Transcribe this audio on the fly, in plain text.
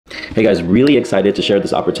Hey guys, really excited to share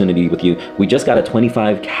this opportunity with you. We just got a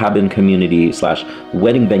 25 cabin community slash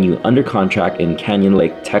wedding venue under contract in Canyon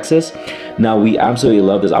Lake, Texas. Now, we absolutely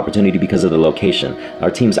love this opportunity because of the location. Our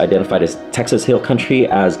team's identified as Texas Hill Country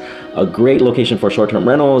as a great location for short-term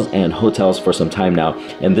rentals and hotels for some time now.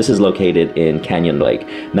 And this is located in Canyon Lake.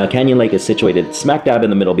 Now, Canyon Lake is situated smack dab in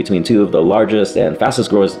the middle between two of the largest and fastest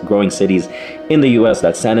growing cities in the US.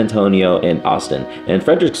 That's San Antonio and Austin. And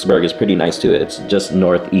Fredericksburg is pretty nice too. It's just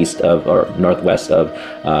northwest of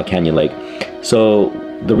Canyon Lake. So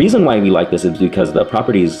the reason why we like this is because the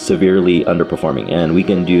property is severely underperforming, and we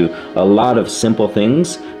can do a lot of simple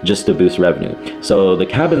things just to boost revenue. So the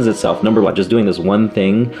cabins itself, number one, just doing this one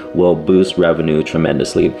thing will boost revenue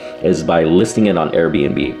tremendously, is by listing it on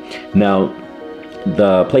Airbnb. Now,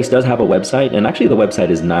 the place does have a website, and actually the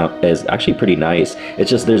website is actually pretty nice.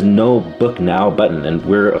 It's just there's no book now button, and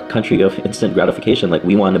we're a country of instant gratification. Like,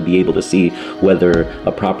 we want to be able to see whether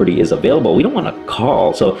a property is available. We don't want to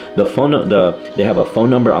call. So they have a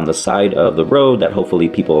phone number on the side of the road that hopefully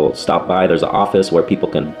people stop by. There's an office where people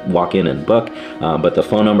can walk in and book, but the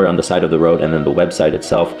phone number on the side of the road, and then the website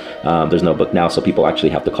itself, there's no book now, so people actually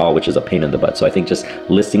have to call, which is a pain in the butt. So I think just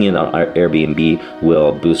listing it on our Airbnb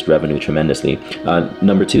will boost revenue tremendously.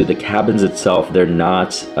 Number two, the cabins itself, they're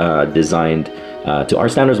not designed to our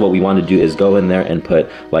standards. What we want to do is go in there and put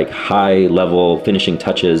like high level finishing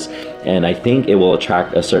touches, and I think it will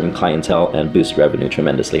attract a certain clientele and boost revenue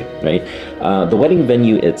tremendously, right? The wedding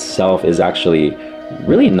venue itself is actually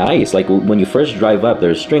really nice. Like, when you first drive up,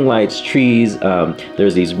 there's string lights, trees,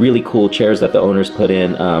 there's these really cool chairs that the owners put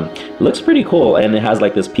in. It looks pretty cool, and it has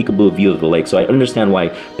like this peekaboo view of the lake, so I understand why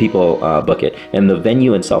people book it. And the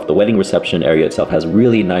venue itself, the wedding reception area itself, has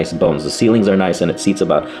really nice bones. The ceilings are nice, and it seats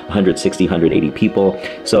about 160, 180 people.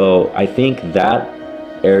 So I think that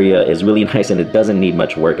area is really nice, and it doesn't need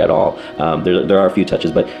much work at all. There are a few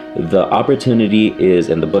touches, but the opportunity is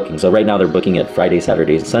in the booking. So right now they're booking it Friday,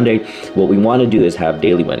 Saturday, and Sunday. What we want to do is have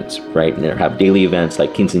daily weddings, right? And have daily events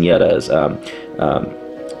like quinceañeras,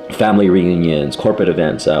 family reunions, corporate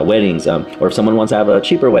events, weddings, or if someone wants to have a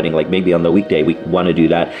cheaper wedding, like maybe on the weekday, we want to do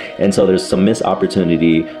that. And so there's some missed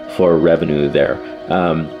opportunity for revenue there.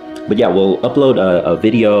 But yeah, we'll upload a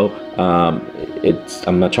video. I'm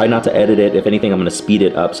gonna try not to edit it. If anything, I'm gonna speed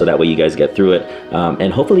it up so that way you guys get through it.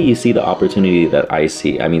 And hopefully you see the opportunity that I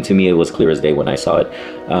see. I mean, to me, it was clear as day when I saw it.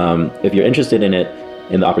 If you're interested in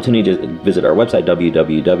the opportunity, to visit our website,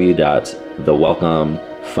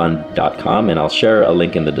 www.thewelcomefund.com, and I'll share a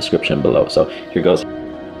link in the description below. So here goes.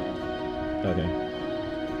 Okay.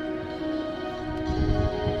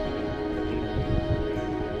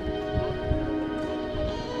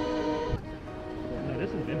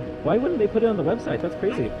 Why wouldn't they put it on the website? That's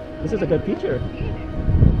crazy. This is a good feature.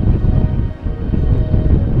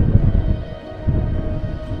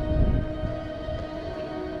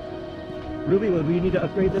 Ruby, would we need to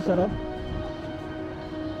upgrade this setup?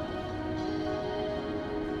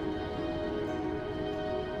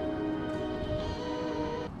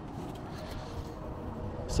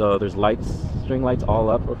 So there's lights, string lights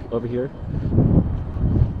all up over here.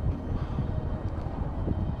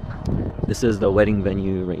 This is the wedding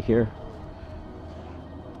venue right here.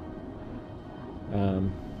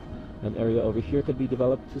 An area over here could be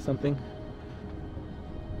developed to something.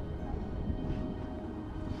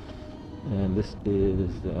 And this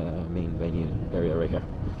is the main venue area right here.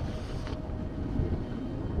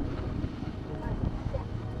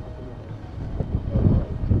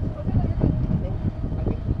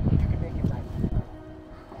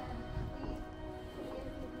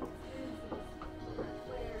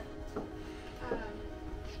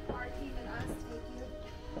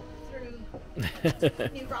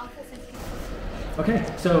 Okay,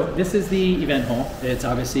 so this is the event hall. It's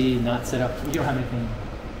obviously not set up. We don't have anything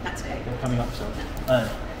coming up. So,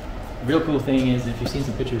 real cool thing is, if you've seen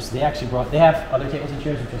some pictures, they actually they have other tables and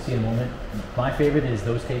chairs, which you'll see in a moment. My favorite is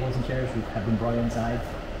those tables and chairs which have been brought inside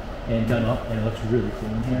and done up, and it looks really cool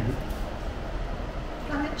in here.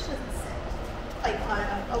 How much does it sit? Like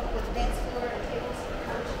with the dance floor and tables,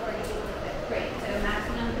 how much are you able to fit? Great. So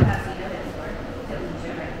maximum capacity, no dance floor. So we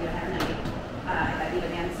don't have 90. If I do a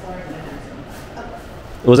dance floor, we don't have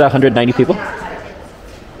 75. Was that 190 people? I'm sorry.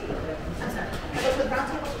 With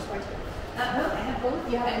round tables or square tables? Both. I have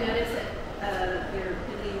both. Yeah. I've noticed that they're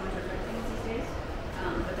pivoting more towards round things these days,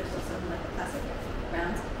 but there's still some like classic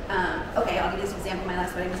rounds. Okay, I'll give you this example. My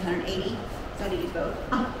last wedding was 180, so I had to use both.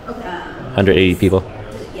 Okay. 180 people.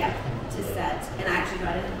 Yeah, to set, and I actually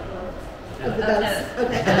got it in a couple Of those.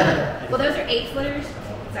 Okay. Well, those are 8-footers.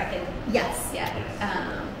 Second. Yes. Yeah.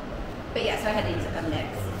 But yeah, so I had to use a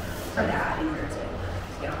mix for that in order to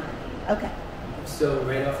get on. Okay. So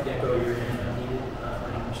right off the get-go, you're in a needed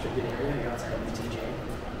unrestricted area. You're outside of TJ.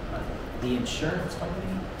 The insurance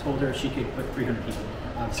company told her she could put 300 people.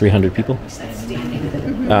 300 people?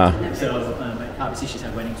 Standing. So obviously she's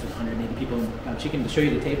had weddings with 180 people. She can show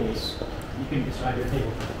you the tables. You can describe your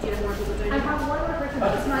table. Do you have more people joining? I have one more person.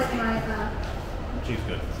 That's my She's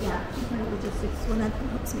good. yeah, she's my logistics one that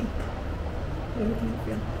helps me. Everything I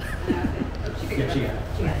feel. Yeah, she got it.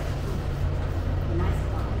 She got it. Nice.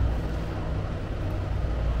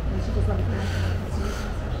 And she just left my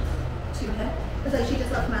She had? It's like she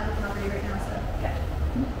just left my property right now, so. Okay.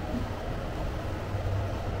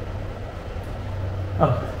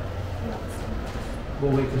 Oh.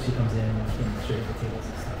 We'll wait till she comes in and we can show you the tables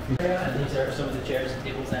and stuff. And these are some of the chairs and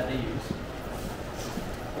tables that they use.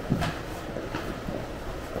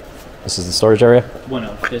 This is the storage area? One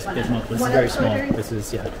of. There's multiple. This is One very of small. surgery? This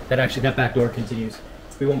is, yeah. That back door continues.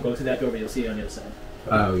 We won't go to that door, but you'll see it on the other side.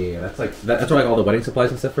 Oh yeah, that's like that's where like all the wedding supplies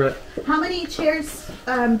and stuff for it. How many chairs?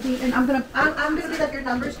 Do you, and I'm gonna be like your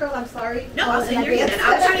numbers, girl. I'm sorry. No, I'll say you're good.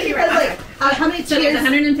 I was trying to be right. I was like, how many So there's chairs?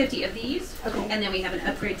 150 of these, Okay. and then we have an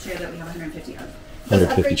upgrade chair that we have 150 of. Those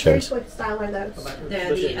 150 upgrade chairs. What style are those?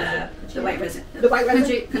 They're the white resin. The white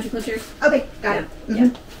resin? country club chairs. Okay, got it. Yeah.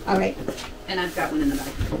 All right. And I've got one in the back.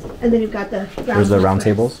 And then you've got the round Where's the round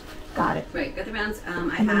squares. tables? Got it. Right, got the rounds. I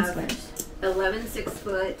And then have squares. 11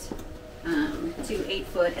 6-foot, 2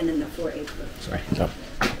 8-foot, and then the 4 8-foot. Sorry. So,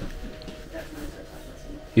 That's my surplus.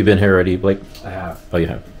 you've been here already, Blake? I have. Oh, you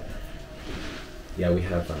have. Yeah, we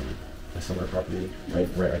have a similar property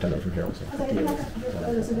right down there from here also. Okay, I think I got your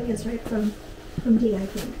photos and videos right from D, I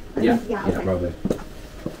think. Yeah. Yeah. Yeah, Okay. probably.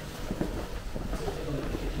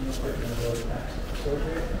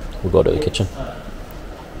 We'll go to the kitchen.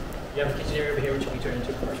 You have a kitchen area over here, which will be turned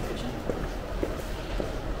into a commercial kitchen.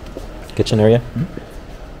 Kitchen area?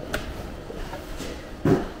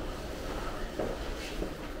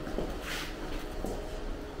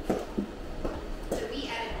 So we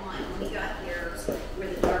added on when we got here where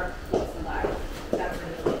the dark meets the light. That's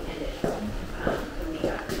where the ended when we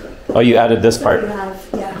got here. Oh, you added this So part. you have,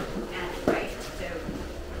 yeah. And right, so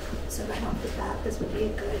So to help with that, this would be a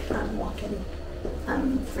good walk-in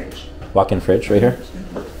fridge. Walk-in fridge right here.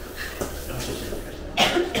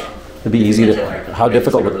 It'd be easy to. How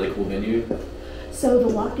difficult? It's like a really cool venue. So the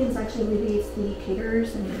walk-ins actually alleviates the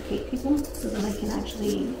caterers and the cake people, so then they can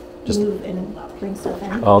actually Just- move and bring stuff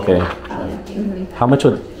in. Oh, okay. How much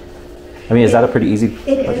would? I mean, is that a pretty easy?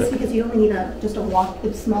 It is budget? because you only need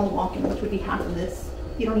a small walk-in, which would be half of this.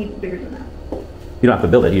 You don't need bigger than that. You don't have to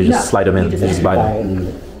build it. You just No, slide them in. you You just just buy them.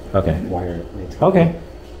 and Okay. wire it. Okay.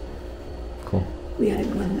 Cool. We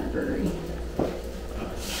added one in that brewery.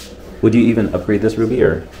 Would you even upgrade this, Ruby,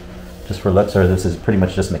 or just for looks, or this is pretty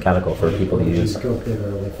much just mechanical for people to You use? just go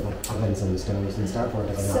bigger with like ovens and stoves and stuff, or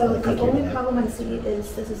does it So not the like only that? problem I see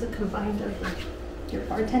is this is a combined of like your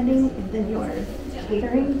bartending and then your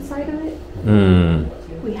catering side of it. Hmm.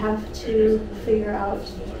 We have to figure out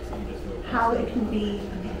how it can be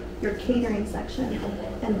your catering section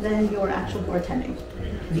and then your actual bartending.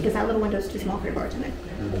 Because that little window is too small for your bartending.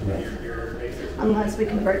 Unless we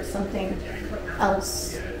convert something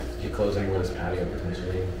else, You close anyone's patio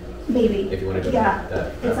potentially. maybe. If you wanna go Yeah,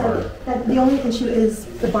 that it's far. like, that, the only issue is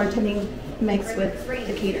the bartending mixed with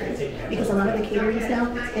the catering. Because a lot of the caterings now,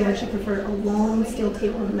 they actually prefer a long steel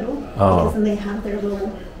table in the middle. Oh. Because then they have their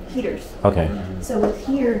little heaters. Okay. So with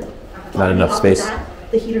here, Not enough off of space. that,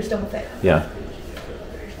 the heaters don't fit. Yeah.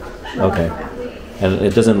 Okay. And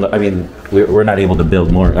it doesn't. I mean, we're not able to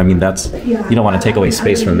build more. I mean, that's. Yeah. You don't want to take away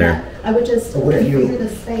space from there. I would just But what if configure you, the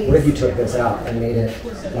space. what if you took this out and made it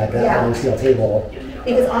like a Yeah. long steel table?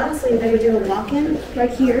 Because honestly, they would do a walk-in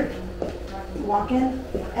right here, walk-in,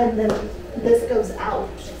 and then this goes out.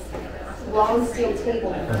 Long steel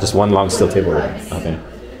table. Just one long steel with table. hooks. Okay.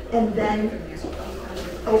 And then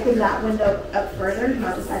open that window up further,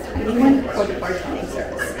 not just that tiny one, for the bartending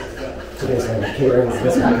service. So basically, catering is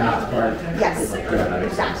this back out part. Yes,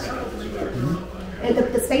 exactly. And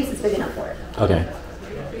the space is big enough for it. Okay.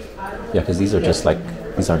 Yeah, because these are just like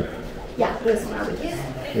these aren't. Yeah, this one is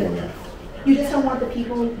good enough. You just don't want the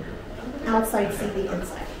people outside see the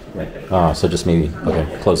inside. Oh, so just maybe okay.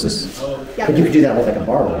 Close this. Yeah. But you could do that with like a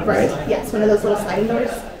bar room, Right, right? yes, one of those little sliding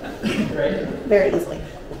doors. Very easily.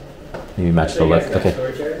 Maybe match the look. Okay.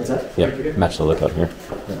 What's that? Yeah, match the look out here.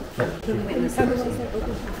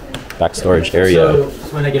 Back storage area. So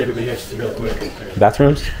when I get everybody here, just real quick.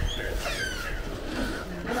 Bathrooms.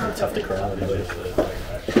 Tough to corral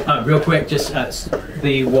everybody. Real quick, just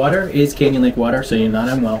the water is Canyon Lake water, so you're not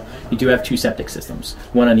on well. You do have 2 septic systems,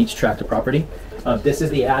 one on each tract of property. This is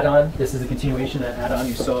the add-on. This is the continuation of that add-on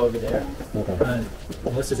you saw over there. Okay.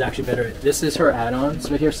 Melissa's actually better. This is her add-ons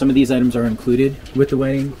right here. Some of these items are included with the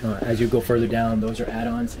wedding. As you go further down, those are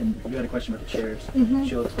add-ons. And you had a question about the chairs.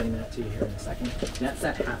 She'll explain that to you here in a second. That's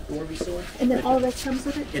that half door we saw. And then all of this comes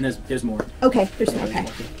with it? And there's more. Okay, there's more. Okay.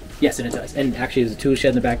 Yes, and it does. And actually, there's a tool shed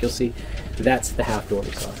in the back. You'll see. That's the half door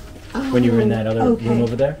we saw when you were in that other room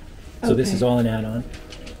over there. So this is all an add-on.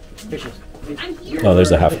 Here she is. Oh,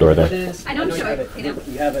 there's a half door there. I don't show it. You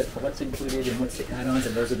have it. What's included and what's the add-ons,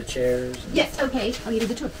 and those are the chairs. Yes, okay. I'll give you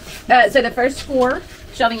the tour. So the first 4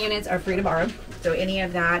 shelving units are free to borrow. So any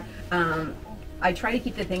of that, I try to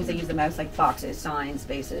keep the things I use the most, like boxes, signs,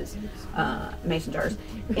 bases, mason jars,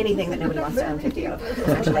 anything that nobody wants to own 50 of,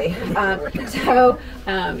 essentially.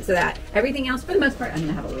 So that everything else, for the most part, I'm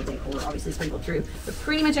gonna have a little decor, obviously sprinkled through, but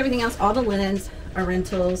pretty much everything else, all the linens are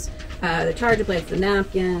rentals, the charger plates, the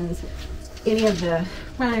napkins, any of the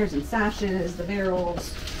runners and sashes, the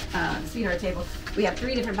barrels, sweetheart table. We have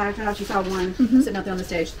 3 different backdrops. You saw one sitting out there on the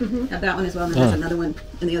stage. Have that one as well, and then there's another one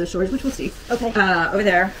in the other storage, which we'll see. Okay. Over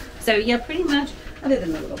there. So yeah, pretty much, other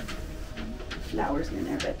than the little flowers in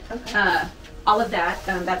there, but all of that.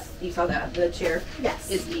 That's, you saw the chair. Yes.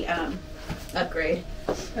 Is the upgrade.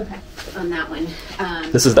 Okay. On that one.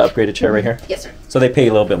 This is the upgraded chair right here? Yes, sir. So they pay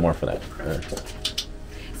a little bit more for that.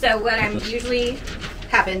 So what I'm usually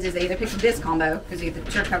happens is they either pick this combo, because you get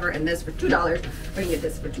the chair cover and this for $2, or you get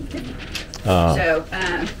this for $2.50. So,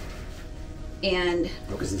 and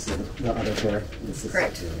Because this is the other chair. This is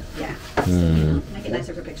correct, yeah. Make it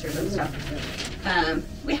nicer for pictures and stuff.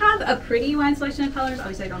 We have a pretty wide selection of colors.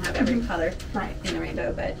 Obviously, I don't have every color in the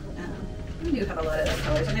rainbow, but we do have a lot of those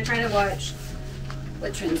colors. And I'm trying to watch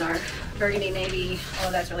what trends are. Burgundy, navy, all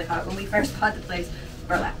of that's really hot. When we first bought the place,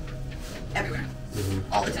 burlap, everywhere.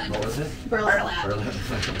 All the time. What was it? Burlap.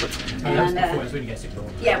 And, That's when you guys took it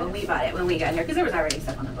over. yeah, when we bought it, when we got here, because there was already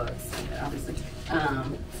stuff on the books, obviously.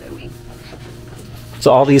 So we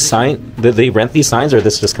So all these signs, they rent these signs, or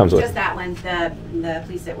this just comes with? just that one, the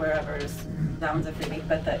please sit wherever's, that one's a freebie,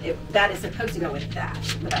 but that is supposed to go with that.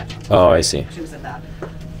 With that one. Oh, I see. She said that.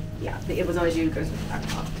 Yeah, it was always you goes with the back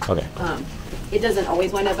top. Okay. It doesn't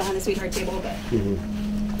always wind up behind the sweetheart table, but a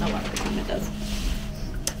lot of the time it does.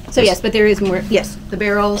 So yes, but there is more. Yes, the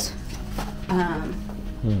barrels. Trying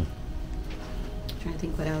to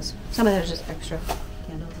think what else. Some of those just extra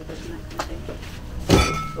candles and that kind of thing.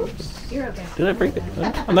 Oops, you're okay. Did I break it?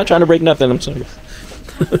 I'm not trying to break nothing. I'm sorry.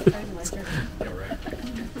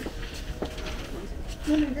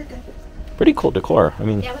 Pretty cool decor. I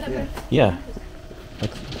mean, Yeah, whatever. yeah.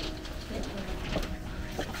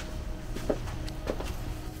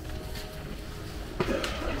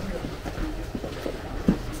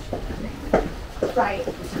 Right.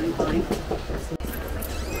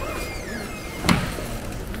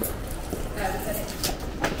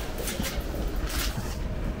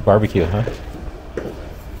 Barbecue, huh?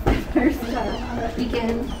 First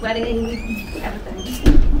weekend, wedding, everything.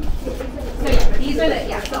 So yeah, these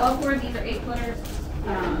are so all 4 of these are 8-footers.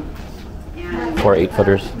 And 4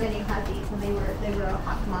 8-footers. Many had these when they were a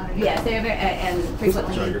hot commodity. yeah, so and 3-foot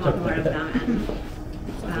length, more of them. And,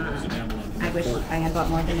 I wish I had bought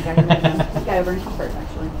more than you guys. This guy over in Comfort,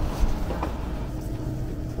 actually.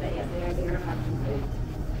 But yeah, they are bigger.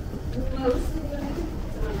 Most.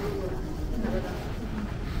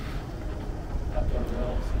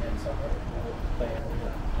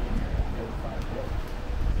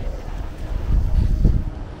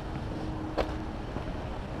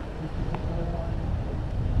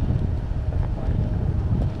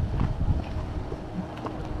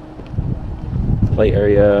 Play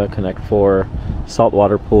area, Connect 4,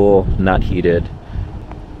 saltwater pool, not heated,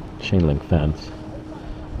 chain link fence,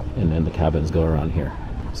 and then the cabins go around here.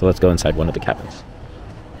 So let's go inside one of the cabins.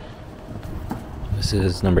 This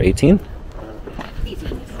is number 18.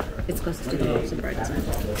 It's closest to the house of the bride design.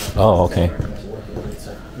 Oh, okay.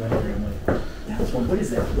 What is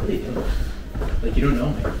that? What are they doing? Like, you don't know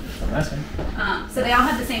me. I'm asking. So they all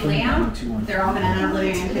have the same layout. They're all going to have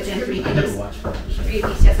living room, kitchen, 3 I never piece. watched that. 3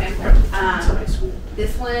 piece, yes, High ma'am. school.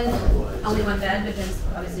 This one, only 1 bed, because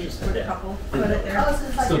obviously just put a couple, put it there.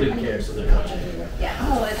 Still didn't care, so they're watching. Yeah,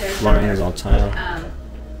 put it there. Flooring is all tile.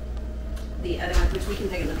 The other one, which we can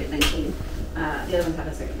take a look at 19, the other ones have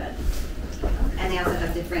a 2nd bed. And they also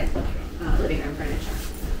have different living room furniture.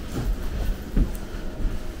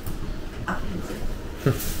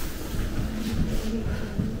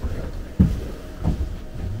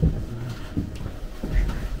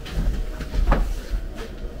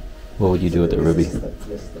 What would you do with it, Ruby? This is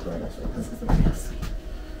the bride house.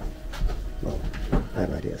 Well, I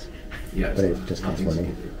have ideas. Yeah. But it just costs money.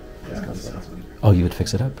 It just costs money. Oh, you would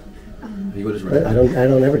fix it up? You would just But I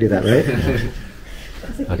don't ever do that, right?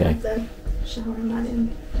 Okay. The shower mat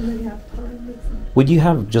in, and then you have parlors. Would you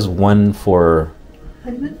have just one for,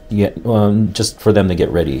 Honeymoon? yeah, just for them to get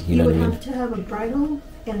ready? You know would what I mean? have to have a bridal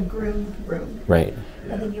and a groom room. Right.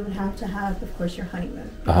 And then you would have to have, of course, your honeymoon.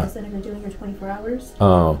 Uh-huh. Because then if you're doing your 24 hours,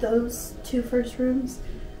 Oh. those two first rooms,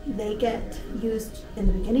 they get used in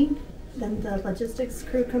the beginning. Then the logistics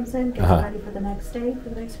crew comes in, gets Uh-huh. ready for the next day for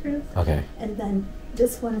the next crew. Okay. And then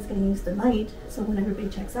this one is going to use the night, so when everybody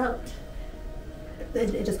checks out,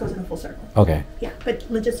 it just goes in a full circle. Okay. Yeah, but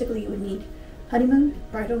logistically you would need honeymoon,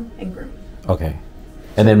 bridal, and groom. Okay.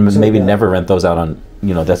 And then So maybe the- never rent those out on,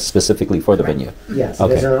 that's specifically for the Right. venue. Yes,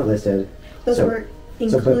 Okay. those are not listed. Those So- were So,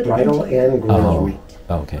 included but bridal into your and groom, Oh.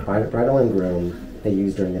 Oh, okay. bridal and groom, they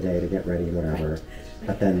use during the day to get ready and whatever.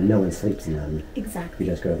 But then no one sleeps in them. You Exactly.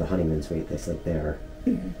 just go to the honeymoon suite. They sleep there.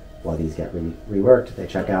 Mhm. While these get reworked, they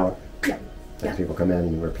check out. Yeah. Next Yeah. people come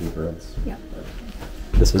in, repeat rooms. Yeah.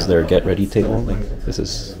 This is their get ready table. Like, this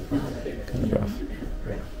is kind of rough.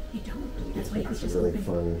 You don't. That's why you It's just a really open.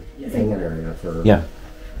 fun hanging area for Yeah.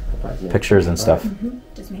 surprising. Pictures and stuff.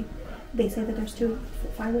 Just me. They say that there's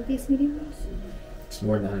 5 medium rooms. It's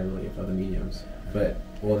more than that, I believe, of the mediums. But,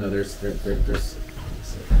 well, no, there's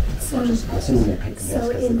So, Assuming they pick this so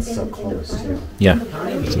because in it's so the close bridal, to. Yeah. in the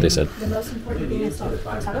bridal That's what they said. The most important thing is to have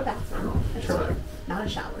a bathroom, a toilet, not a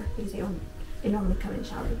shower, because they normally come in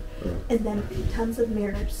shower. And then tons of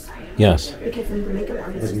mirrors, Yes. because then the makeup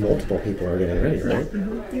artist Because is multiple people are getting ready, Yeah, right?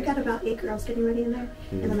 You've got about 8 girls getting ready in there,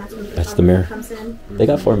 and then that's when the That's the mirror. photographer comes in. They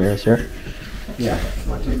got 4 mirrors here. Yeah.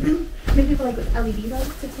 Maybe like with LED lights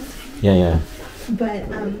or something. Yeah, yeah. But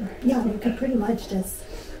yeah, you could pretty much just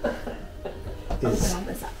open Is all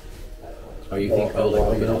this up. Oh, you think, wall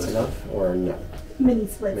open units up? enough or no? Mini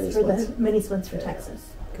splits Mini for splits. the mini splits for Texas.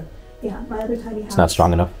 Okay. Yeah, my other tiny house. It's not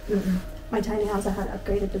strong enough. Mm-mm. My tiny house I had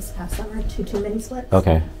upgraded this past summer to 2 mini splits.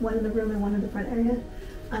 Okay. One in the room and one in the front area,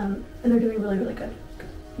 and they're doing really, really good.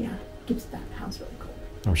 Yeah, keeps that house really cool.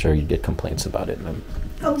 I'm sure you'd get complaints about it.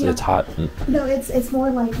 Oh, yeah. It's hot. And, No, it's more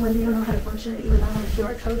like when they don't know how to function it, even on a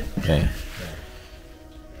QR code. okay.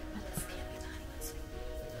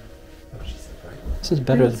 This is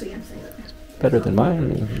better than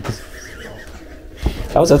mine.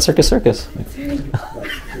 I was at Circus Circus.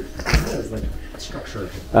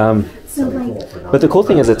 So like, But the cool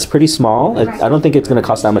thing is it's pretty small. I don't think it's going to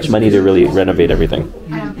cost that much money to really renovate everything.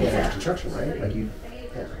 I don't think so. Construction, right? Like you.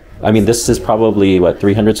 I mean, this is probably, what,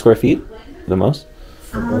 300 square feet? The most?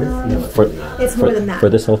 For, It's more than that. For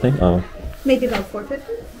this whole thing? Oh. Maybe about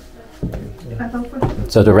 450. About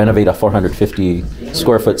 450. So to renovate a 450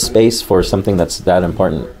 square foot space for something that's that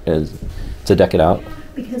important is to deck it out?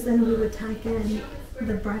 Because then we would tack in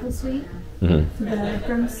the bridal suite, Mm-hmm. the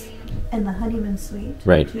groom's, and the honeymoon suite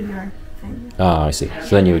Right. to your thing. Oh, I see.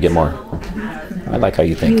 So then you would get more. I like how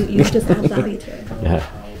you think. You just add value to it. Yeah.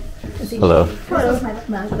 And see, Hello. Hello,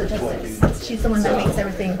 my logistics. She's the one that makes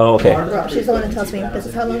everything. Oh, okay. Well, she's the one that tells me this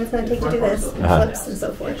is how long it's going to take to do this, Uh-huh. flips and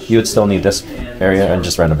so forth. You would still need this area and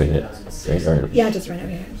just renovate it, right? Or, Yeah, just right over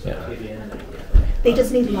here. yeah. They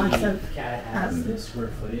just need lots of,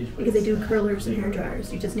 because they do curlers and hair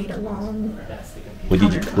dryers. You just need a long. Would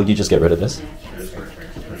you just get rid of this?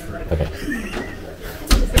 Okay.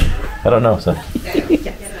 I don't know. So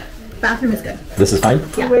Yes. Bathroom is good. this is fine.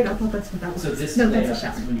 Yeah. Wait, no, that's the bathroom. So this No, is that's a the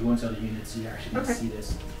shower. when you go into other units, you actually Okay. see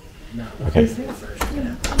this. No. Okay.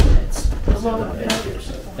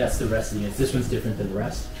 That's the rest of the units. This one's different than the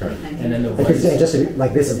rest. Sure. And then the Because ones. just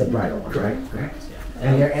like this is the bridal one, right? Correct.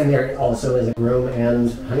 And there also is a groom and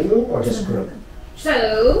honeymoon, or just groom?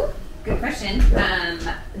 So, good question.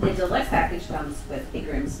 The deluxe package comes with a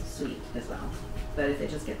groom's suite as well. But if they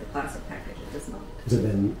just get the classic package, it does not. So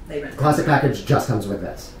then, They rent. classic package just comes with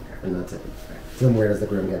this, and that's it. So then where does the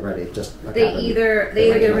groom get ready? Just a They cabin? either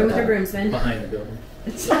get a room with their groomsmen. Behind the building.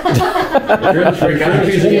 In the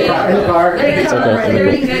car. It's okay. They're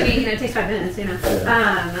already good, it takes 5 minutes, you know.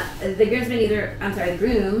 The groomsman the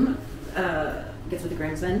groom gets with the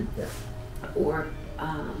groomsman, Yeah. or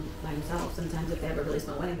by himself sometimes if they have a really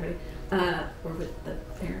small wedding party, or with the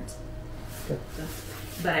parents. Okay. So,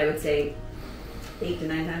 but I would say 8 to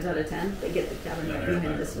 9 times out of 10, they get the cabin right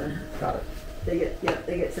behind this one. Got it.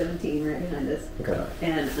 They get 17 right behind us. Okay.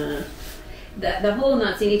 And the whole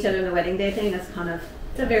not seeing each other on the wedding day thing, that's kind of,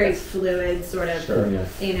 it's a very fluid sort of, Sure, yeah.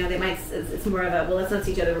 you know, it's more of a, well, let's not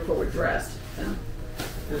see each other before we're dressed. So,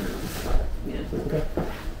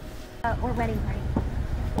 yeah. Or wedding party.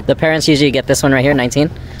 The parents usually get this one right here, 19?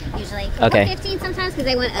 Usually. Okay. Or 15 sometimes because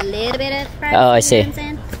they want a little bit of privacy. Oh, I see. You know what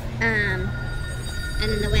I'm saying?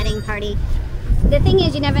 And then the wedding party. The thing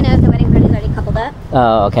is, you never know if the wedding party's already coupled up.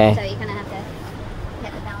 Oh, okay. So you kind of have to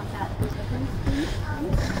balance out.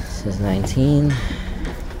 This is 19.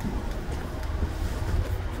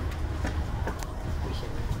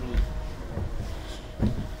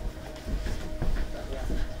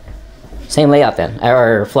 Same layout then,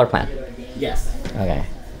 or floor plan? Yes. Okay.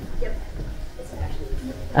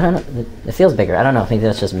 I don't know, it feels bigger. I don't know, maybe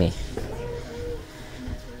that's just me.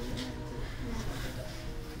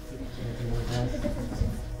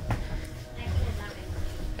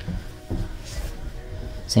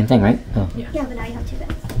 Same thing, right? Oh. Yeah, but now you have 2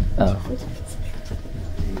 beds. Oh.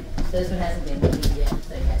 So this one hasn't been moved yet,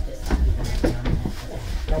 so you have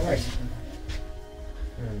to. No worries.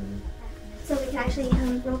 So we can actually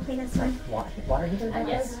role play this one. Water heater back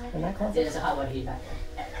Yes. there in that closet? There's a hot water heater back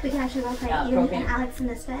there. We can actually role play you propane. and Alex in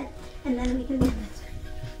this bed, and then we can be in this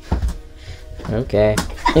Okay.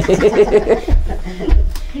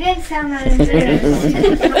 You didn't sound that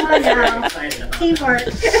enthused. Come on now. Teamwork.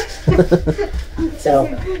 So,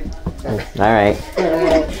 Alright.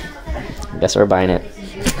 Guess we're buying it.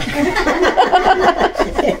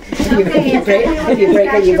 if you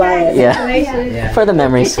break it, you buy it. Yeah. For the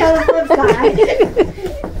memories. Show the flip side.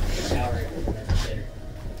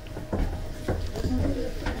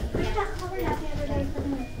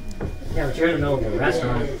 Yeah, but you're in the middle of a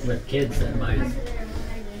restaurant with kids that might.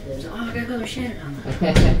 Oh, I gotta go to Shannon.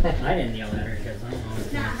 I didn't yell at her because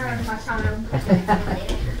I'm on.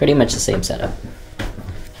 Pretty much the same setup.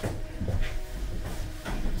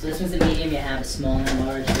 So this one's the medium. You have a small and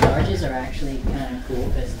large. The larges are actually kind of cool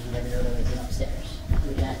because you never know there was an upstairs.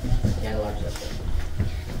 Look at that. Yeah, the large upstairs.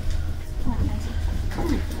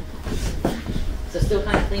 So still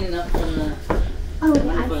kind of cleaning up from the Oh,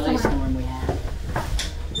 wonderful yeah, ice storm we had.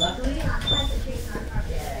 Luckily,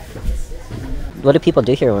 What do people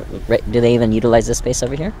do here? Do they even utilize this space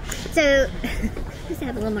over here? So, used to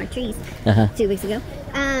have a little more trees Uh-huh. 2 weeks ago.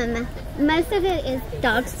 Most of it is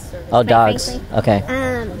dogs. Oh, quite dogs. frankly. Okay.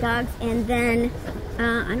 Dogs, and then, I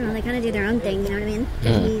don't know, they kind of do their own thing, you know what I mean?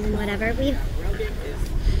 Trees and whatever.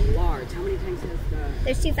 large. How many tanks is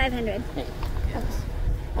There's 2,500.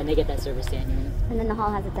 And they get that service annually. And then the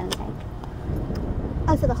hall has its own tank.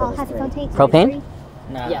 Oh, so the hall has its own tank? Propane?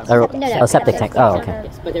 No. Yes. Or, No, oh, septic tank. Oh, okay.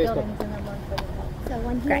 Yes, but there's both. So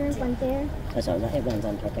one here, one there. Oh, sorry, it runs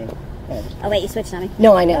on propane. Oh wait, you switched on me.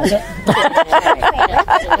 No, I know. I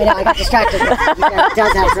know, I got distracted. It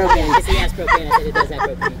does have propane. Yes, he has propane. I said it does have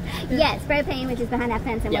propane. Yes, propane, which is behind that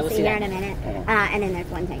fence, and Yeah, we'll we'll see see here that. in a minute. And then there's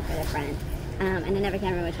one tank for the front. And I never can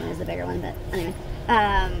remember which one is the bigger one, but anyway.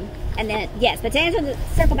 And then, yes, but to answer the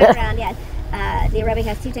circle back around, yes, the aerobic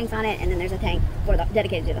has 2 tanks on it, and then there's a tank for the,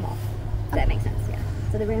 dedicated to the hall. If that makes sense, yeah.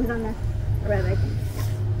 So the room's on the aerobic.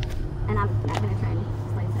 And I'm not going to try and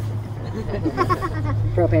explain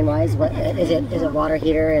something. Propane wise, what is it? Is it water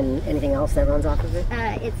heater and anything else that runs off of it?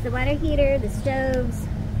 It's the water heater, the stoves.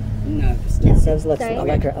 No, It says looks Sorry?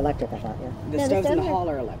 electric, I thought, yeah. the No, the stoves in the stoves are- hall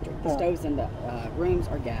are electric. The Oh. stoves in the rooms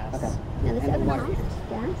are gas. Okay. No, the And stove in the water hall. heaters.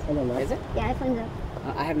 Yeah. And then what? Is it? Yeah, it flames up.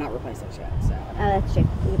 I have not replaced those yet. So. Oh, that's true.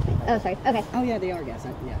 Oh, sorry. Okay. Oh yeah, they are gas.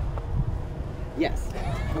 Yeah. Yes.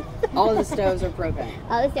 All of the stoves are propane.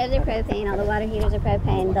 All the stoves are propane. All the water heaters are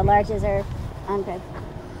propane. The larges are unpropane.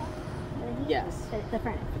 Yes. The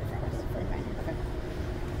furnace. For the furnace.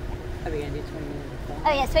 Are we gonna do 20 minutes?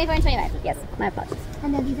 Oh yes, 24 and 25. Yes, my apologies.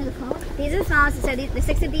 And then these are the smallest? These are the smallest. So the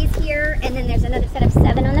 6 of these here, and then there's another set of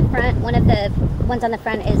 7 on the front. One of the ones on the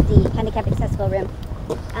front is the handicap accessible room.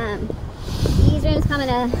 These rooms come in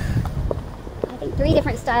I think 3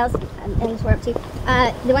 different styles. I think we're up to.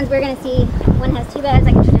 The ones we're going to see, one has 2 beds,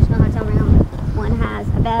 like a traditional hotel room. One has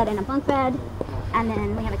a bed and a bunk bed, and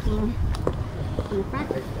then we have a king in the front.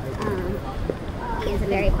 He is a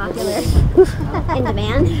very popular, in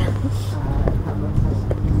demand.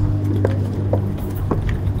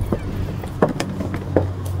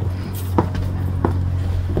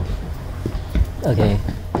 Okay.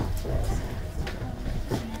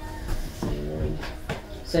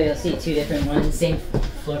 So you'll see 2 different ones, same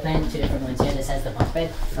floor plan, 2 different ones here. This has the bunk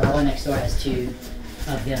bed. The one next door has 2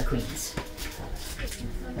 of the queens.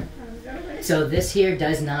 So this here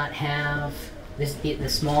does not have this. The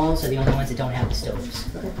smalls are the only ones that don't have the stoves.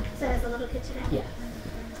 So there's a little kitchenette. Yeah.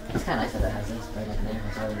 It's kind of nice that it has this right up there.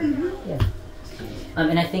 Yeah.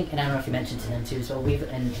 And I think, and I don't know if you mentioned to them too. So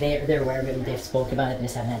they're aware of it. They've spoke about it. They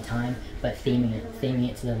just haven't had time. But theming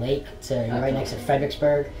it to the lake. So you're right next to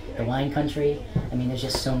Fredericksburg, the wine country. I mean, there's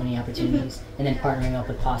just so many opportunities. And then partnering up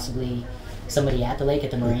with possibly somebody at the lake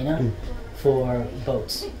at the marina for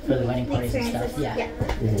boats for the wedding parties and stuff. Yeah.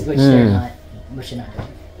 Which they're not doing.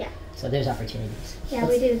 Yeah. So there's opportunities. Yeah,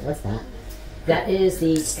 we do. What's that? That is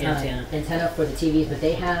the antenna for the TVs, but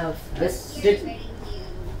they have this.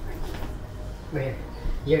 Right here.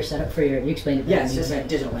 Your setup for your, you explained it. Yeah, it's just a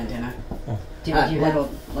digital antenna. Do you have,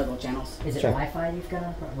 local channels. is it Sure. Wi-Fi you've got?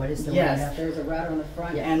 What is the one you Yes, have? there's a router on the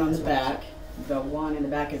front and on the back. The one in the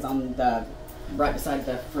back is on the right beside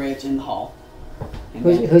the fridge in the hall. And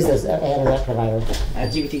Who's this internet provider?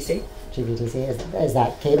 GBTC? GBTC? Is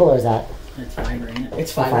that cable or is that It's fiber, isn't it?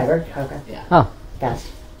 It's fiber? Yeah. Okay. Yeah. Oh, Fast.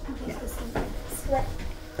 Split.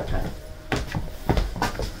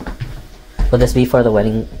 will this be for the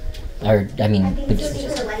wedding? Or, I mean, I think this is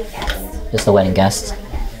just a wedding guest. just the wedding guests?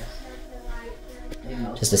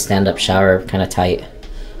 Just a stand-up shower, kind of tight.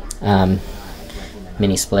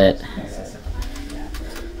 Mini split.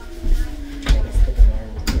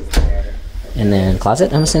 And then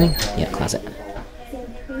closet, I'm assuming? Yeah, closet.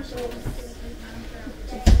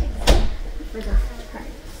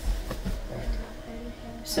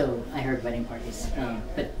 So I heard wedding parties,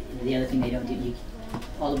 but the other thing they don't do,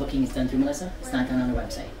 all the booking is done through Melissa. It's not done on their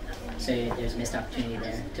website. So there's a missed opportunity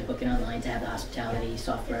there to book it online, to have the hospitality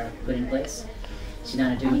software put in place. She's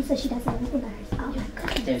not doing. So she does everything by herself. Oh my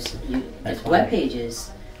God. There's web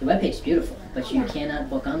pages. The web page is beautiful, but you cannot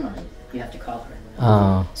book online. You have to call her.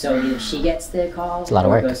 Oh. So either she gets the call, a lot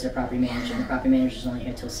of or work. goes to the property manager. And the property manager is only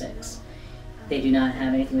here till 6. They do not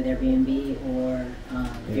have anything with Airbnb or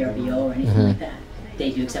VRBO or anything like that.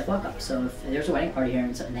 They do accept walk-ups. So if there's a wedding party here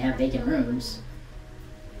and they have vacant rooms,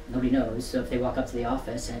 nobody knows. So if they walk up to the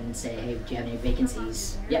office and say, "Hey, do you have any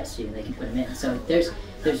vacancies?" Yes, they can put them in. So there's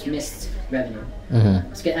missed revenue.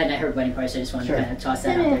 It's good. And I heard wedding parties. So I just wanted to kind of toss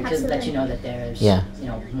that out there, just let you know that there's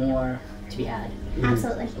more to be had.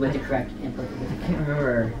 Absolutely. With the correct input. I can't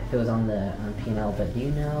remember if it was on the P&L, but do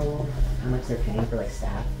you know how much they're paying for like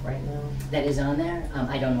staff right now? That is on there.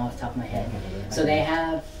 I don't know off the top of my head. So they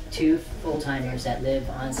have 2 full-timers that live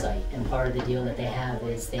on site, and part of the deal that they have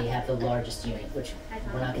is they have the largest unit, which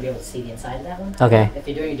we're not going to be able to see the inside of that one. Okay. If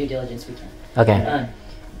you're doing your due diligence, we can. Okay.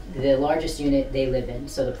 The largest unit they live in,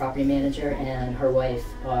 so the property manager and her wife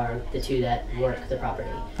are the 2 that work the property.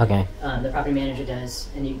 Okay. The property manager does,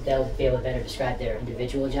 and they'll be able to better describe their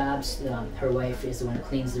individual jobs. Her wife is the one who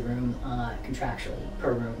cleans the room contractually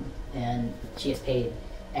per room, and she gets paid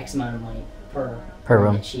X amount of money per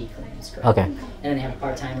room that she cleans. Correct. Okay. And then they have a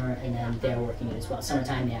part-timer, and then they're working it as well.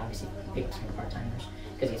 Summertime, they obviously pick up some part-timers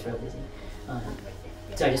because it gets real busy.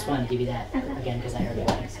 So I just wanted to give you that again because I heard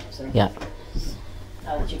it. So. Yeah.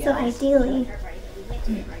 I'll let you So guys. ideally,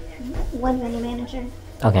 one venue manager.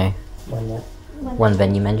 Okay. One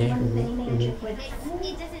venue manager? One venue manager.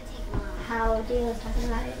 How Dale was talking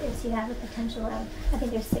about it is you have a potential of, I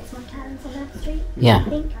think there's 6 more cabins on that street. Yeah. I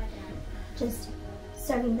think just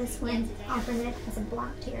serving this one, offering it as a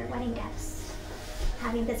block to your wedding guests.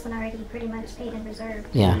 Having this one already pretty much paid and reserved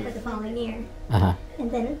for the following year. And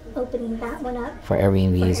then opening that one up For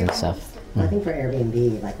Airbnbs and stuff. I think for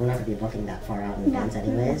Airbnb, like we're not going to be booking that far out in advance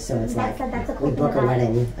anyways, so it's That's like a cool we thing book a about it.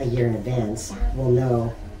 wedding a year in advance, we'll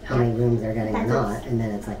know how many rooms they're getting or not, and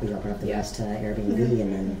then it's like we open up the rest to Airbnb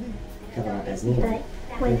and then fill it up as needed.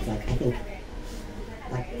 But And it's like, I think,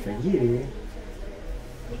 like for you,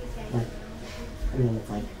 like, I mean, it's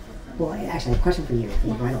like, well, actually, I have a question for you, for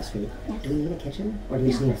the bridal suite. Do we need a kitchen, or do we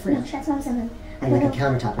just need a No, fridge? that's what I was saying. And like a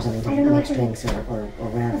countertop or something I to don't know mix what you're- drinks or I was like,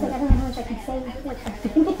 whatever. I don't know how much I can say with that.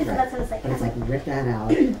 So that's what I was like. But it's like rip that out,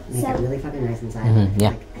 make it really fucking nice inside. Yeah.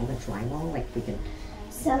 Like all the drywall, like we could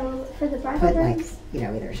So for the bridal put like, rooms, you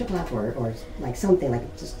know, either a shiplap or like something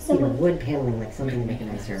like just So you know when- wood paneling, like something to make it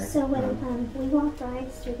nicer. so when we walk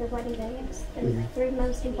brides through the wedding venues, the 3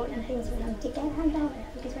 most important things for them to get $100,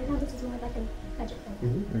 because right now this is more like a budget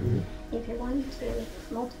thing. If you're wanting to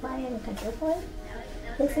multiply it and quadruple it,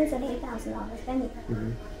 this is an $8,000 venue.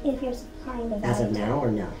 If you're supplying the As of bride- now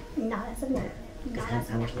or no? Not as of now. Because Not as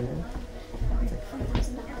how much is it now? It's like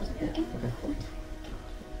 $4,000 a weekend.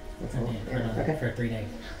 That's all. For 3 days.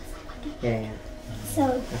 Yeah.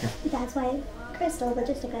 So that's why Crystal,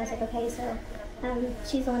 logistic, I was like, okay, so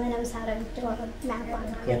she's the one that knows how to do all the math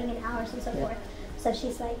on cleaning and hours and so forth. So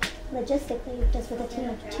she's like, logistically, just with a team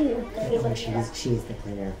of 2, they're able to do that. She's the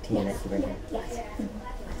cleaner team that you bring in. Yes.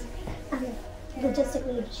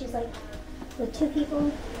 Logistically, she's like, with 2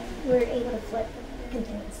 people, we're able to flip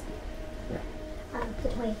continuously. The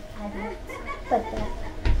 25 minutes. But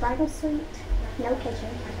the bridal suite, no kitchen.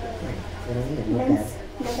 We don't need it. No Men's, bed.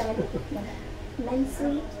 no bed, no bed. Men's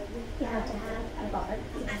suite, you have to have a bar.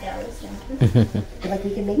 Because But like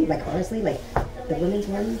we can make it like honestly like the women's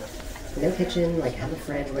one, no kitchen, like have a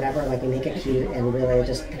fridge, whatever. Like we make it cute and really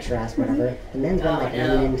just picturesque, whatever. The men's one like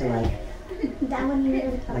lean into like that one you need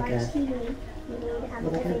a Like large a- TV. You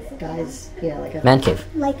need like a basic guys, yeah, like a Man cave.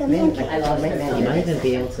 like a man man cave. cave. I love man You might cave. even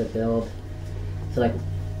be able to build, so like,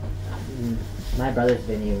 my brother's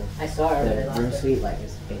venue, I saw her. the room suite like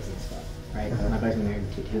is basic stuff, right? My brother's been married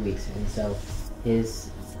 2 weeks, and so his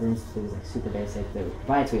room suite was like super basic. The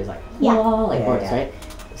bride suite is like gorgeous, right?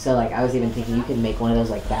 So like I was even thinking you could make one of those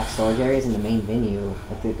like back storage areas in the main venue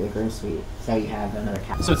with the room suite, so you have another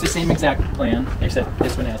cabin. So it's the same exact plan, except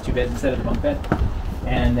this one has 2 beds instead of the bunk bed.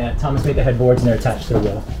 And Thomas made the headboards and they're attached to the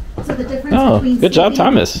wall. So the difference between good job, sleeping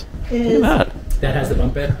Thomas. is Look at that. That has the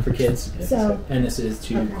bunk bed for kids. So And this is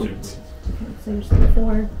 2 queens. so you're sleeping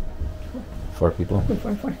 4, 4 people.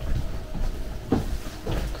 4, 4.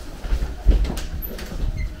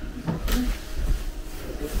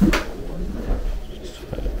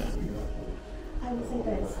 I would say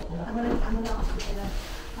this. I'm gonna offer you that.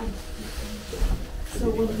 So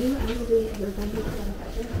when you elevate your venue from a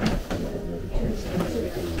budget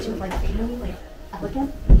to like family, like applicant,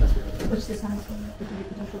 which this time is going to be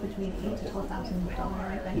potential between $8,000 to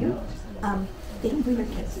 $12,000 venue, they don't bring their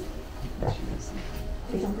kids.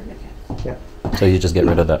 They don't bring their kids. Yeah. So you just get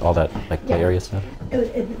rid of that, all that like play area stuff?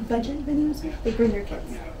 Budget venues, they bring their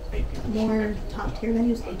kids. More top tier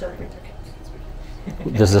venues, they don't bring their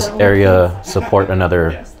kids. Does this area support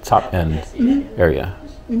another top end area?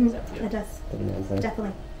 Mm-hmm. It does.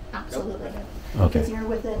 Definitely. Absolutely. Okay. Because you're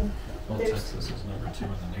within. Texas is number 2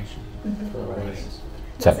 in the nation.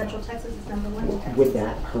 Mm-hmm. Tech. Central Texas is number 1 in Texas. Would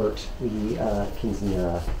that hurt the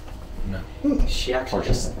quinceanera? No. She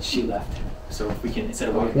actually she left. So if we can, instead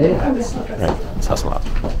of walking, Yeah. have this. Right. That's hustle out.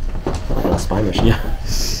 A spy machine. Yeah.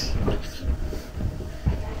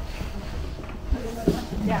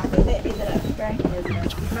 Yeah, is it up, right?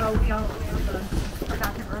 No, we don't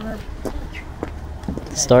forgot to remember.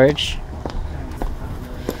 Storage.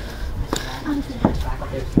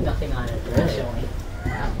 There's nothing on it. Really? Showing.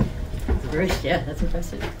 Wow. Yeah, that's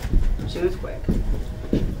impressive. She was quick.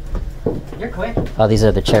 You're quick. Oh, these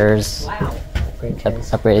are the chairs. Wow.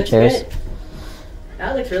 Upgraded Looks chairs. good.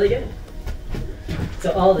 That looks really good.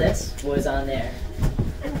 So all this was on there.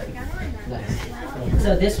 Nice.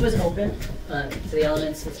 So this was open to the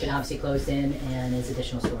elements. It's been obviously closed in, and there's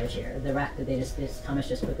additional storage here. The rack that Thomas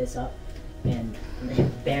just put this up, and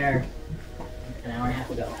bare an hour and a half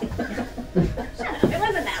ago. Shut up, it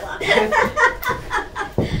wasn't that long.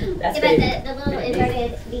 That's Yeah, big. but the little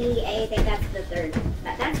inverted VA thing, that's the third.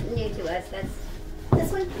 That's new to us. That's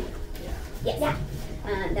This one? yes. Yeah.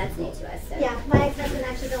 That's new to us. So. Yeah, my ex-husband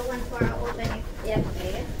actually built one for our old venue. Yep. There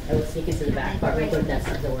you go. I will sneak into the back part. Real quick. That's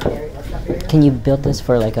the work area. What's up here? Can you build this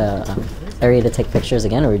for like a area to take pictures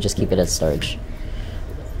again, or we just keep it as storage?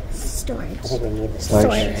 Storage. I think we need this.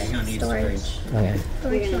 Storage. Storage. Okay.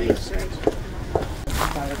 We're gonna need storage.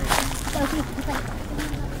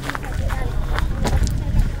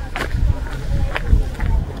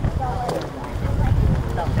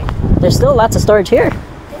 There's still lots of storage here.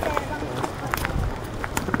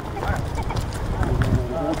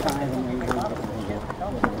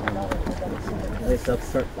 Are they still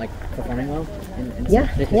like performing well? Yeah,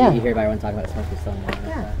 yeah. You hear everyone talk about smoke still.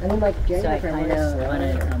 Yeah, I mean, like, So I kind of want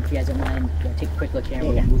to, if you guys don't mind, take a quick look here and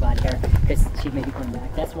we'll move on here because she may be coming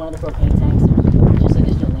back. That's one of the propane tanks. There's just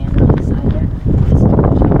additional land on the side there.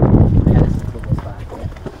 Yeah, this is a cool spot.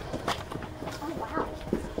 Oh, wow.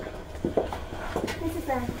 This is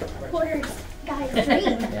a porter's guy's dream.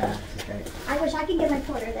 Yeah, this is great. I wish I could give my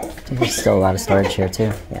porter this. There's still a lot of storage here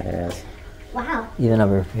too. Yeah, there is. Wow. Even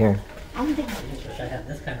over here. I don't think I have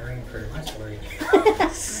this kind of ring for my storage. I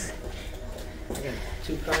got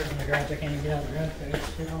 2 cars in the garage. I can't even get out of the garage. I got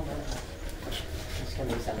shit all over. Just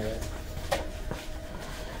gonna be some of it.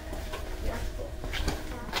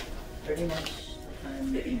 Pretty much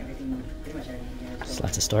everything. Pretty much everything here. There's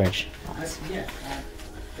lots of storage. Yeah.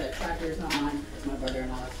 The tractor is not mine. It's my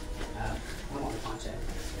brother-in-law's. I want a poncho.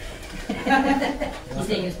 He's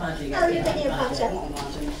taking his poncho. Oh, you're taking a I poncho. want a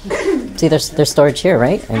poncho. See, there's storage here,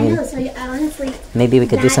 right? I know, so honestly, maybe we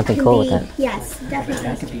could do that something can cool with be- that. Yes,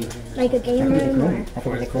 definitely. Like a game room or,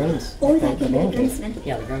 I think the rooms. or that could be a gunsmith.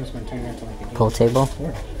 Yeah, the rooms would turn into like a game. Pool table.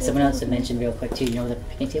 Someone else had mentioned real quick too, you know where the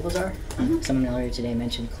picnic tables are? Someone earlier today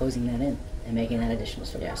mentioned closing that in and making that additional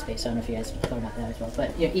storage space. I don't know if you guys thought about that as well.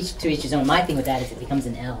 But you know, each his own. My thing with that is it becomes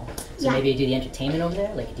an L. So Yeah. maybe you do the entertainment over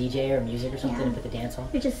there, like a DJ or music or something, and put the dance hall.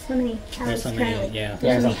 There's just so many L's currently. yeah.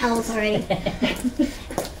 There's so many L's already.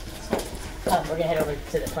 We're gonna head over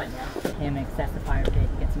to the front now. Hammocks, that's the fire pit.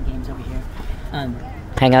 You get some games over here.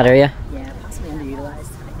 Hangout area? Yeah, possibly underutilized.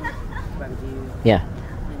 I think. Probably do. Yeah.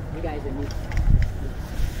 You guys are new.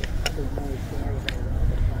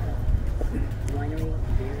 Winery,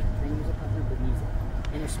 beer, venues are popping up with music,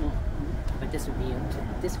 and they're small. But this would be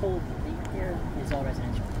this whole thing here is all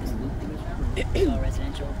residential. This loop thing is all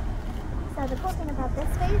residential. So the cool thing about this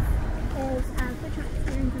space is food trucks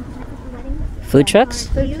here in Central Texas for weddings. Food trucks?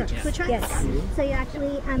 Food trucks? Yes. So you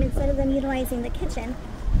actually, instead of them utilizing the kitchen,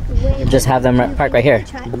 Just have them park right here. Food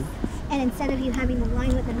trucks, and instead of you having the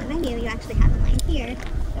line within the venue, you actually have the line here.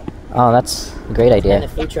 Oh, that's a great idea. And the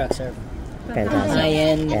food trucks are Fantastic.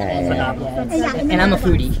 high-end and phenomenal. And I'm a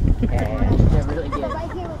foodie. They're really good.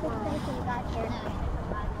 Right here with this space that we got here.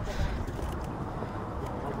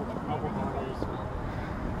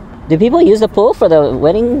 Do people use the pool for the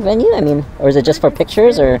wedding venue? I mean, or is it just for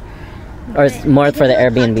pictures, or it's more for the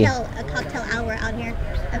Airbnb? A cocktail hour out here.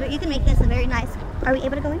 You can make this a very nice. Are we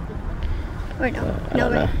able to go in? Or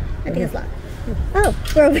no? I think it's locked. Oh,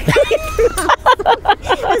 we're over here.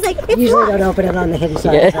 I was like, it's Usually locked. don't open it on the hidden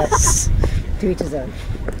side. Yes. To each his own.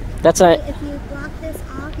 That's right. If you block this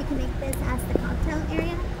off, you can make this as the cocktail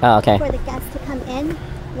area. Oh, okay. For the guests to come in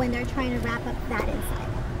when they're trying to wrap up that inside.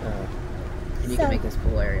 And you So- can make this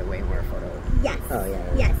pool area way more photo. Yes. Oh yeah.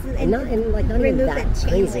 Yes. And not even remove that that chain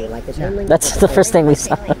crazy. link. Like the chain link. That's the first thing we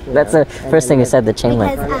saw. That's the first thing we said. The chain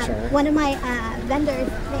link. Because one of my vendors,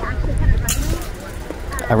 they actually have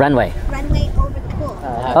A runway. runway over the pool.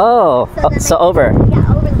 Oh, so over.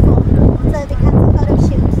 Yeah, over the pool. So it becomes a photo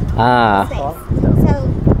shoot Ah. space. So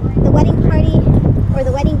the wedding party or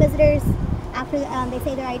the wedding visitors, after they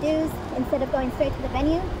say their I do's, instead of going straight to the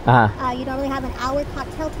venue, you normally have an hour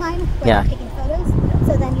cocktail time where Yeah. they're taking photos.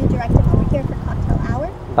 So then you direct them over here for cocktail hour.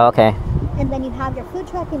 Okay. And then you have your food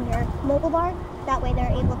truck and your mobile bar. That way they're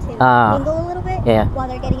able to mingle a little bit while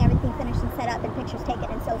they're getting everything finished and set up and pictures taken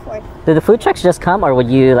and so forth. Do the food trucks just come, or would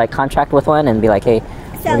you like contract with one and be like, hey,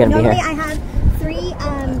 So we're gonna be normally here? I have 3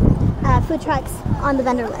 food trucks on the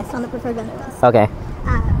vendor list, on the preferred vendor list. Okay.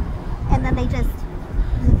 And then they just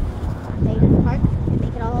park and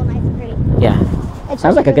make it all nice and pretty. Yeah. It's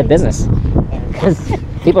Sounds like a good really- business. Because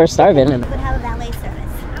people are starving. And would have a valet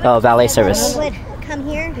service. oh, valet So service. someone would come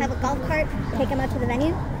here, have a golf cart, take them out to the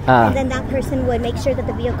venue, Ah. and then that person would make sure that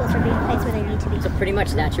the vehicles are being placed where they need to be. Oh. So pretty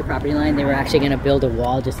much that's your property line. They were actually going to build a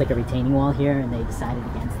wall, just like a retaining wall here, and they decided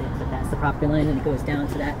against it. But that's the property line, and it goes down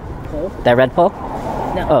to that pole. That red pole?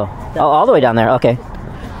 No. Oh, all the way down there. Okay.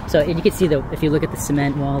 So and you can see if you look at the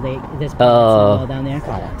cement wall, there's a cement wall down there.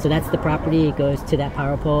 So that's the property. It goes to that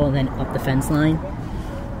power pole and then up the fence line,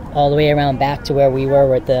 all the way around back to where we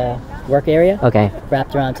were at the work area. Okay.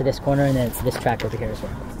 Wrapped around to this corner, and then it's this track over here as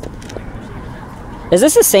well. Is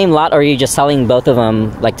this the same lot, or are you just selling both of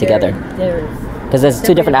them like together? Because there's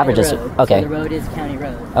two different separated by averages. the road. Okay. So the road is county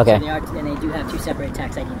road. Okay. So and they do have 2 separate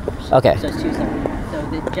tax ID numbers. Okay. So it's 2 separate. So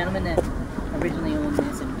the gentleman that originally owned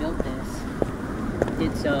this and built this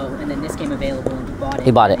did so, and then this came available and he bought it.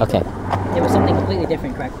 He bought it. Okay. It was something completely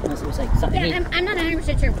different, correct? Unless it was like something. Yeah, I'm not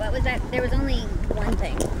 100% sure what was that. There was only one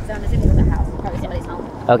thing, so I'm assuming it was a house, probably somebody's home.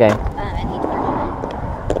 Okay. And he turned on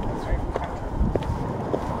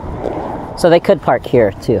it. So they could park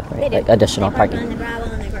here too, right? They do. Like additional They park parking. on the gravel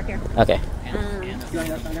and they park here. Okay. No.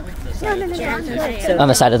 On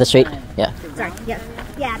the side of the street? Yeah. Sorry, yes.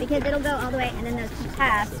 Yeah, because it'll go all the way, and then there's 2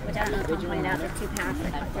 paths, which I don't know if Tom pointed out, there's 2 paths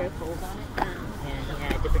that come through. And he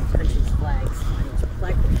had different countries' flags on each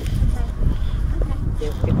flag.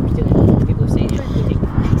 People were saying it.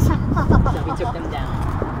 So he took them down.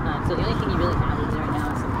 So the only thing he really has is right now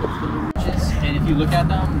is some 15 And if you look at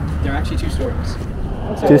them, they're actually 2 stories.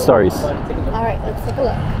 2 stories. All right, let's take a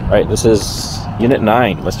look. All right, this is unit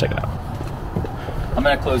 9. Let's check it out. I'm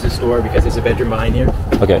gonna close this door because there's a bedroom behind here.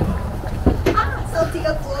 Okay.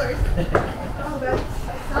 Saltillo floors. He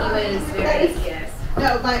was very, yes.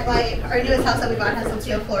 No, our newest house that we bought has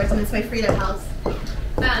Saltillo floors, and it's my freedom house.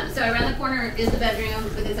 So around the corner is the bedroom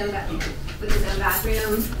with its own bathroom,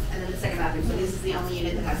 and then the second bathroom. So this is the only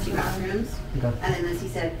unit that has 2 bathrooms. And then, as he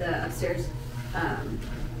said, the upstairs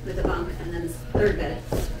with the bunk, and then this 3rd bed,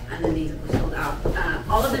 and then these were sold out.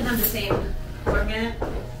 All of them have the same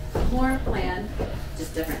floor plan,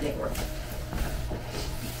 just different decor.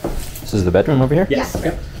 This is the bedroom over here? Yes.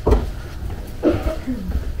 Yep.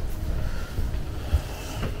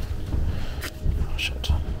 Oh,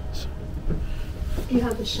 shit. You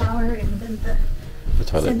have the shower and then The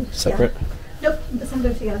toilet separate? Nope, the sun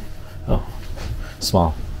goes together. Oh,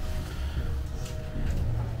 small.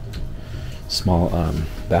 Small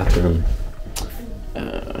bathroom.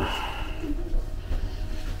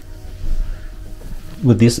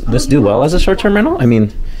 Would this do well as a short-term rental? I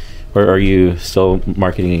mean, or are you still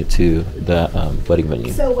marketing it to the wedding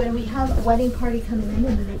venue? So when we have a wedding party coming in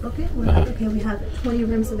and then they book it, we're like, okay, we have 20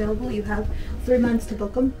 rooms available. You have 3 months to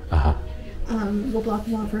book them. We'll block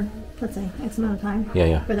them off for, let's say, X amount of time.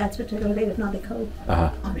 Yeah. For that particular date, if not, they code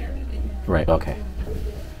on Airbnb. Right. Okay.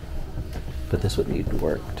 But this would need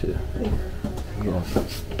work too. Yeah. Yeah.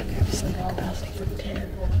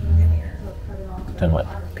 Then what?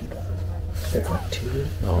 That's like two.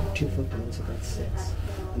 Oh. 2 foot down, so that's 6.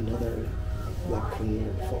 Another like queen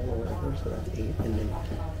or full or whatever, so that's 8, and then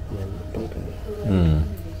broken.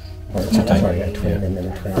 Or Too tight. sorry, a twin, Yeah. and then a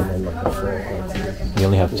twin, and then like a full. You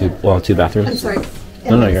only have two bathrooms? I'm sorry.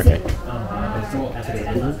 No, you're okay.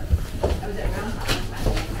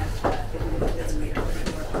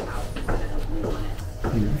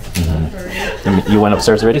 You went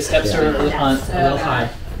upstairs already? The steps are a little high.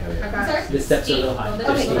 The steps are a little high.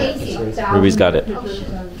 Okay, thank you. Ruby's got it.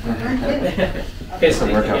 Okay, so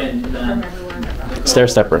workout. Stair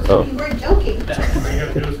stepper. Oh. You weren't joking.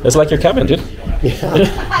 It's like your cabin, dude.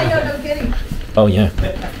 I know, no kidding. Oh, yeah.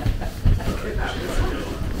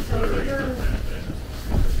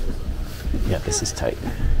 Yeah, this is tight.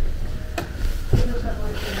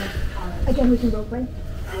 Again, we can role play.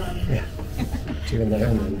 Yeah. 2 in there,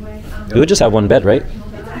 and then. We would just have one bed, right?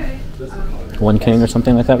 One king or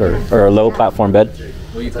something like that, or a low platform bed.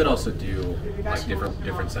 Well, you could also do like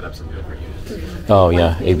different setups in different units. Oh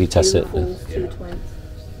yeah, A/B test it. Two twins.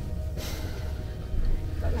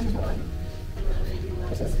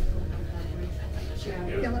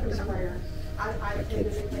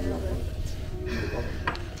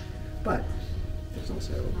 But there's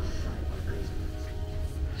also.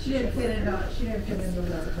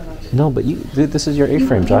 No, but you, dude, this is your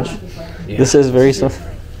A-frame, Josh. Yeah. This is very so.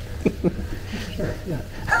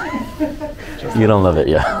 You don't love it,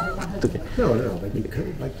 yeah. Okay. No, but you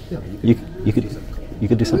could, like, you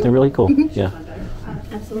could do something really cool, yeah.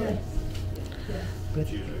 Absolutely. But,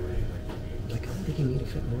 like, I don't think you need to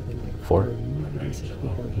fit more than like 4,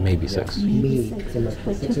 maybe maybe 6. Maybe 6, and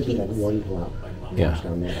like 6 would be like one pull-out. Yeah.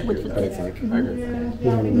 Down there. But it's like, you know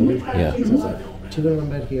what I mean? Yeah. So it's like 2 in one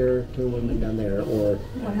bed here, 2 in one bed down there, or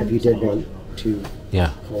if you did want 2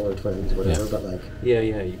 full or twins, whatever. But like, Yeah,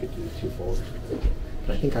 you could do 2 fulls.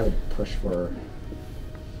 but I think I would push for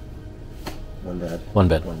one bed. One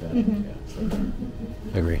bed. One bed.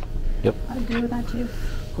 Mm-hmm. Agree. Yep. I agree with that too.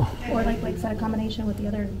 Or like set a combination with the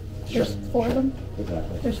other. There's 4 of them.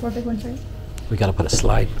 Exactly. There's 4 big ones, right? We gotta put a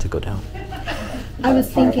slide to go down. I was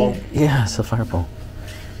thinking. Yeah, it's a fire pole.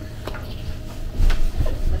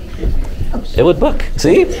 It would book.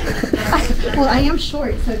 See? Well, I am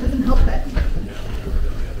short, so it doesn't help that.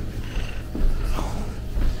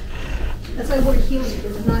 That's why I wore heels,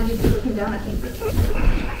 because it's not easy looking down, I think.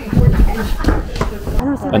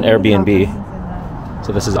 An Airbnb.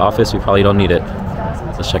 So this is office. We probably don't need it.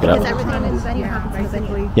 Let's check it Is out. everything in the venue happens in the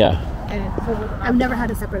venue? Yeah. And I've never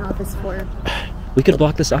had a separate office for. We could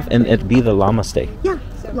block this off and it'd be the llama stay. Yeah,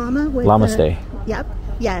 llama with. Llama stay. Yep.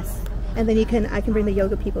 Yes. And then I can bring the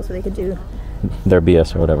yoga people so they can do. Their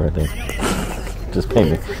BS or whatever. They just pay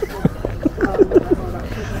me.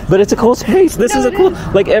 But it's a cool space. This is a cool.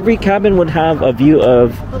 Like every cabin would have a view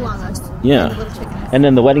of. The llamas. Yeah. And the little chickens. And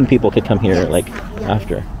then the wedding people could come here like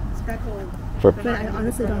after. For, But I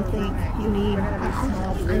honestly don't think you need.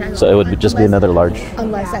 so it would just be another large.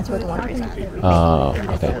 Unless that's where the laundry's at. Oh,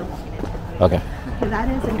 okay. Okay. So that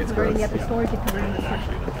is, and it's already at the storage. You can bring the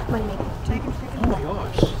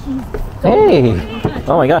Hey!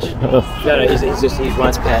 Oh my gosh. No, he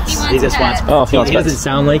wants pets. He just wants pets. Oh, he wants He doesn't pets.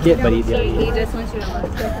 sound like it, but he just wants you to love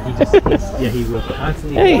it. he will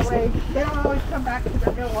constantly. Hey! They don't always come back to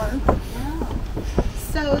the real one.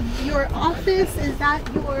 So your office, is that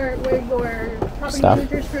where your property Staff.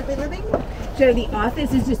 managers currently living? So the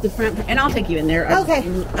office is just the front, and I'll take you in there. Okay,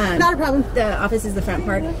 not a problem. The office is the front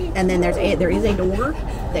part, and then there is a door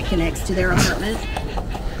that connects to their apartment.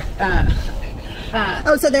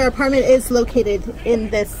 Oh, so their apartment is located in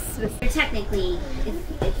this. Technically,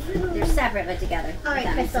 they're separate but together. All right,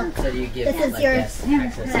 Crystal. So you give This is like, your access.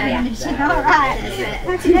 All right.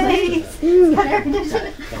 She's got air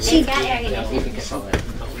conditioning. You can control it.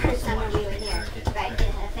 First summer we were here, right? They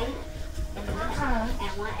had a thing.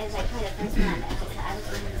 And one, it was like probably the first one. I was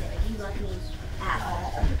wondering if you look me at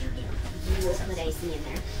you will put AC in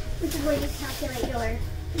there. Which is where you calculate your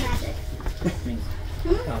magic.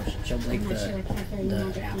 She'll like the app for the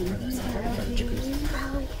jacuzzi.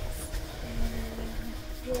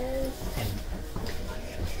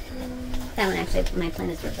 That one actually, my plan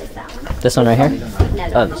is to replace that one. This one right here? No,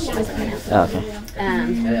 Oh, okay. Are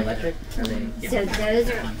they electric? Are they? So those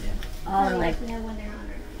are all electric.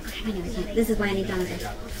 This is why I need Jonathan. I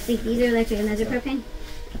think these are electric and those are propane.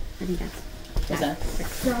 I think that's. What's that?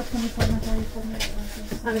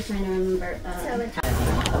 I was trying to remember.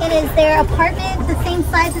 And is their apartment the same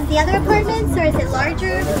size as the other apartments, or is it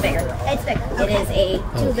larger? It's bigger. It's bigger. It is a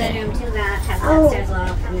 2-bedroom, 2-bath, has an upstairs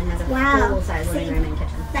loft, and then has a full-size living room and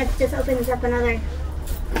kitchen. That just opens up another.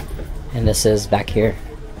 And this is back here.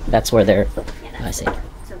 That's where they're. I see.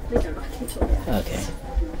 So Okay.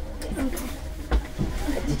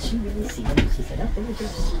 Did she really see them? She said, oh, they were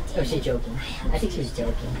just... Oh, she's joking. I think she was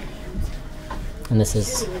joking. And this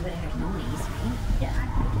is... Yeah.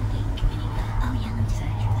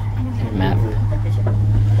 Map.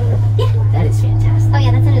 Yeah. That is fantastic. Oh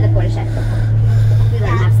yeah, that's under the quarter shed. We let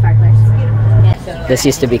them have sparklers. Yeah. This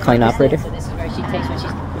used to be coin operator. So this is where she takes when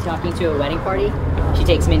she's talking to a wedding party. She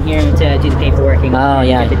takes them in here to do the paperwork. And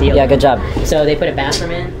get the deal. Yeah, good job. So they put a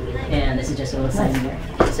bathroom in, and this is just a little side mirror.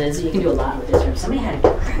 So this, you can do a lot with this room. Somebody had an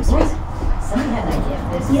idea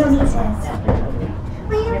for this. You don't need this.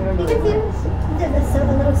 Well, yeah, you can do the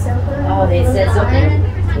little silver. Oh, they said something.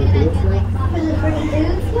 For the pretty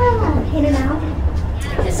dudes, yeah, paint them out.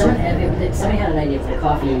 And somebody had an idea for a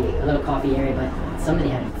little coffee area, but somebody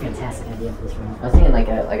had a fantastic idea for this room. I was thinking like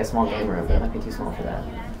a small game room, but it might be too small for that.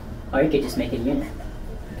 Or you could just make it a unit.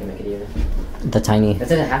 You can make it a unit. The tiny.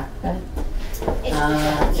 Is it a half bed?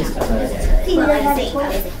 Just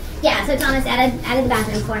yeah, so Thomas added the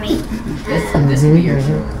bathroom for me. This would be yours.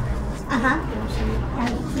 Uh-huh.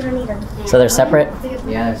 You don't need them. So they're separate?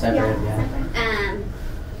 Yeah, they're separate, yeah.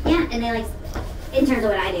 Yeah, and they like, in terms of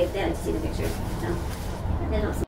what I do, they like to see the pictures.